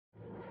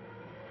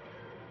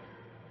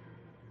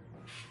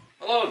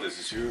Hello, this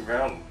is Who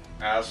Around.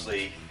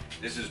 Honestly,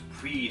 this is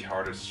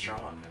pre-TARDIS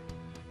Sean.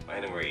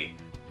 Anyway,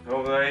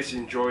 hope you guys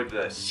enjoyed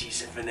the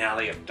season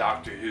finale of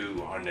Doctor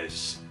Who on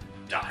this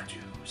Doctor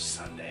Who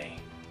Sunday.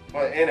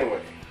 But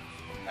anyway,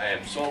 I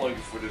am so looking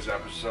for this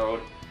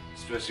episode,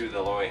 especially with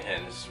the Lauren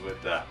Hens with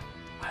the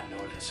I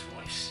know this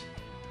voice.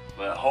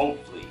 But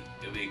hopefully,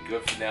 it'll be a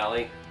good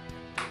finale.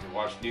 We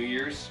watch New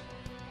Year's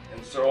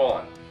and so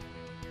on.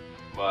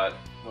 But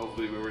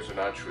hopefully, rumors are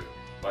not true.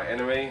 But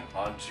anyway,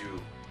 on to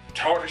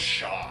TARDIS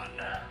Sean.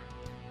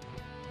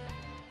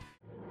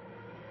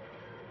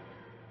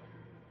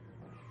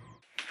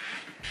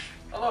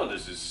 Hello,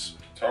 this is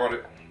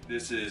TARDIS.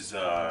 This is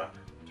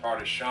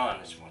TARDIS Sean. I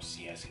just want to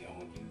see how's it going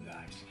with you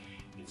guys.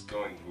 It's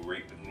going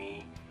great with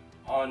me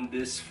on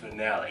this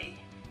finale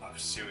of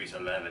Series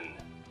 11.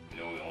 You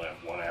know, we only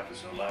have one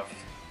episode left,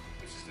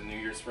 which is the New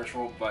Year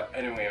special. But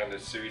anyway, on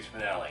this series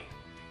finale.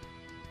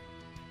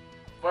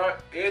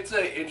 But it's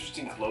an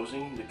interesting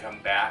closing to come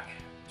back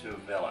to a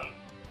villain.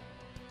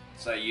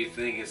 So you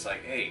think it's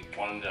like, hey,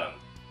 one and done.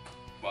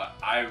 But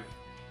I've,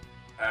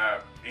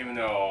 even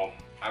though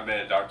I've been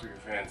a Doctor Who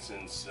fan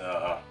since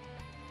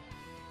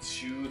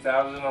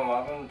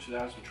 2011,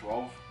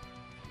 2012,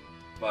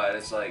 but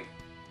it's like,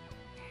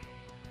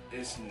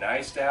 it's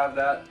nice to have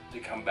that, to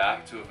come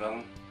back to a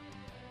villain,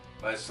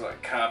 but it's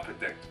like kind of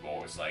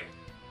predictable. It's like,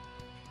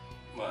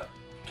 what?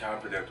 Kind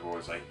of predictable.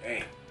 It's like,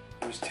 hey,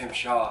 who's Tim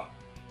Shaw?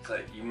 It's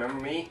like, you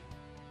remember me?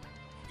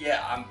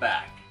 Yeah, I'm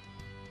back.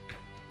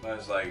 But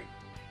it's like,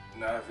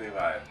 another thing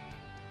about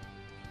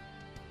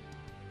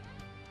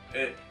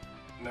it.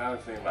 Another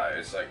thing about it,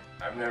 it's like,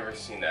 I've never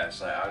seen that. It's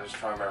like, I just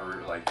try to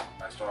remember, like,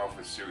 I start off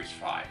with Series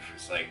 5.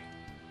 It's like,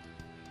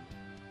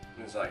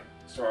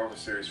 start off with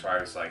Series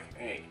 5, it's like,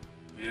 hey,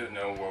 we didn't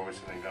know where it was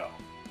going to go.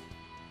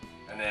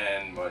 And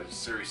then,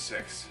 Series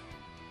 6?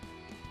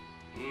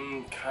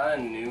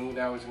 Kind of knew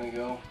that was going to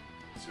go.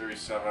 Series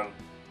 7?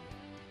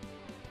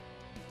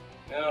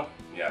 No,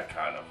 yeah,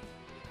 kind of.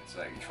 It's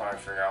like, trying to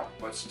figure out,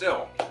 but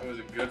still, it was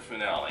a good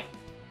finale.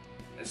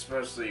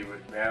 Especially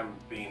with Graham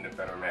being the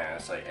better man.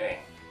 It's like, hey,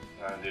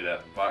 I'm gonna do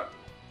that. But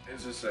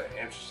it's just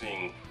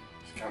interesting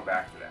to come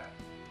back to that.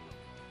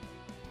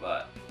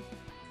 But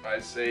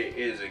I'd say it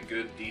is a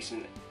good,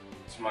 decent,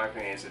 to my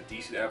opinion, it's a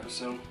decent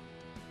episode.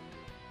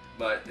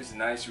 But it's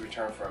nice to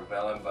return for a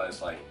villain, but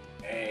it's like,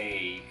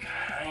 hey, you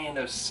kind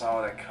of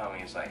saw that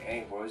coming. It's like,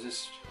 hey, where is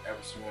this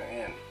episode gonna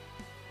end?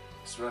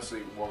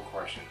 Especially one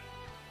question.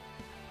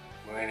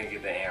 We're going to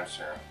get the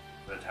answer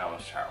for the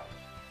Timeless Child.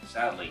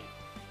 Sadly,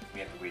 we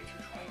have to wait through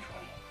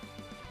 2020.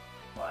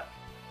 But,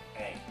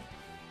 hey,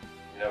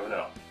 you never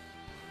know.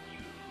 You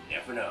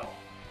never know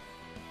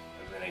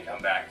if we're going to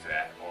come back to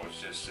that, or it's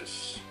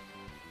just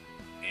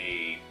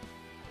a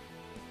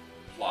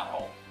plot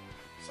hole.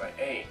 It's like,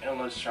 hey,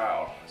 Endless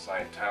Child. It's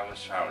like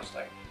Timeless Child. It's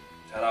like,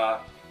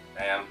 ta-da,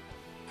 bam.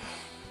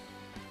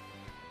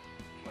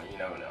 But you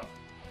never know.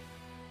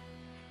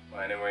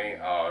 But anyway,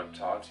 I'll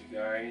talk to you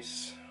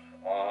guys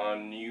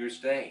on New Year's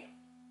Day.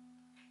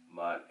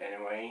 But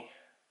anyway,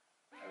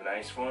 have a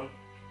nice one.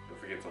 Don't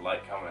forget to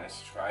like, comment, and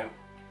subscribe.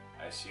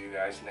 I see you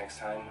guys next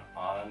time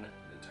on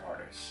the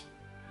TARDIS.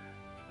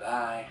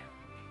 Bye.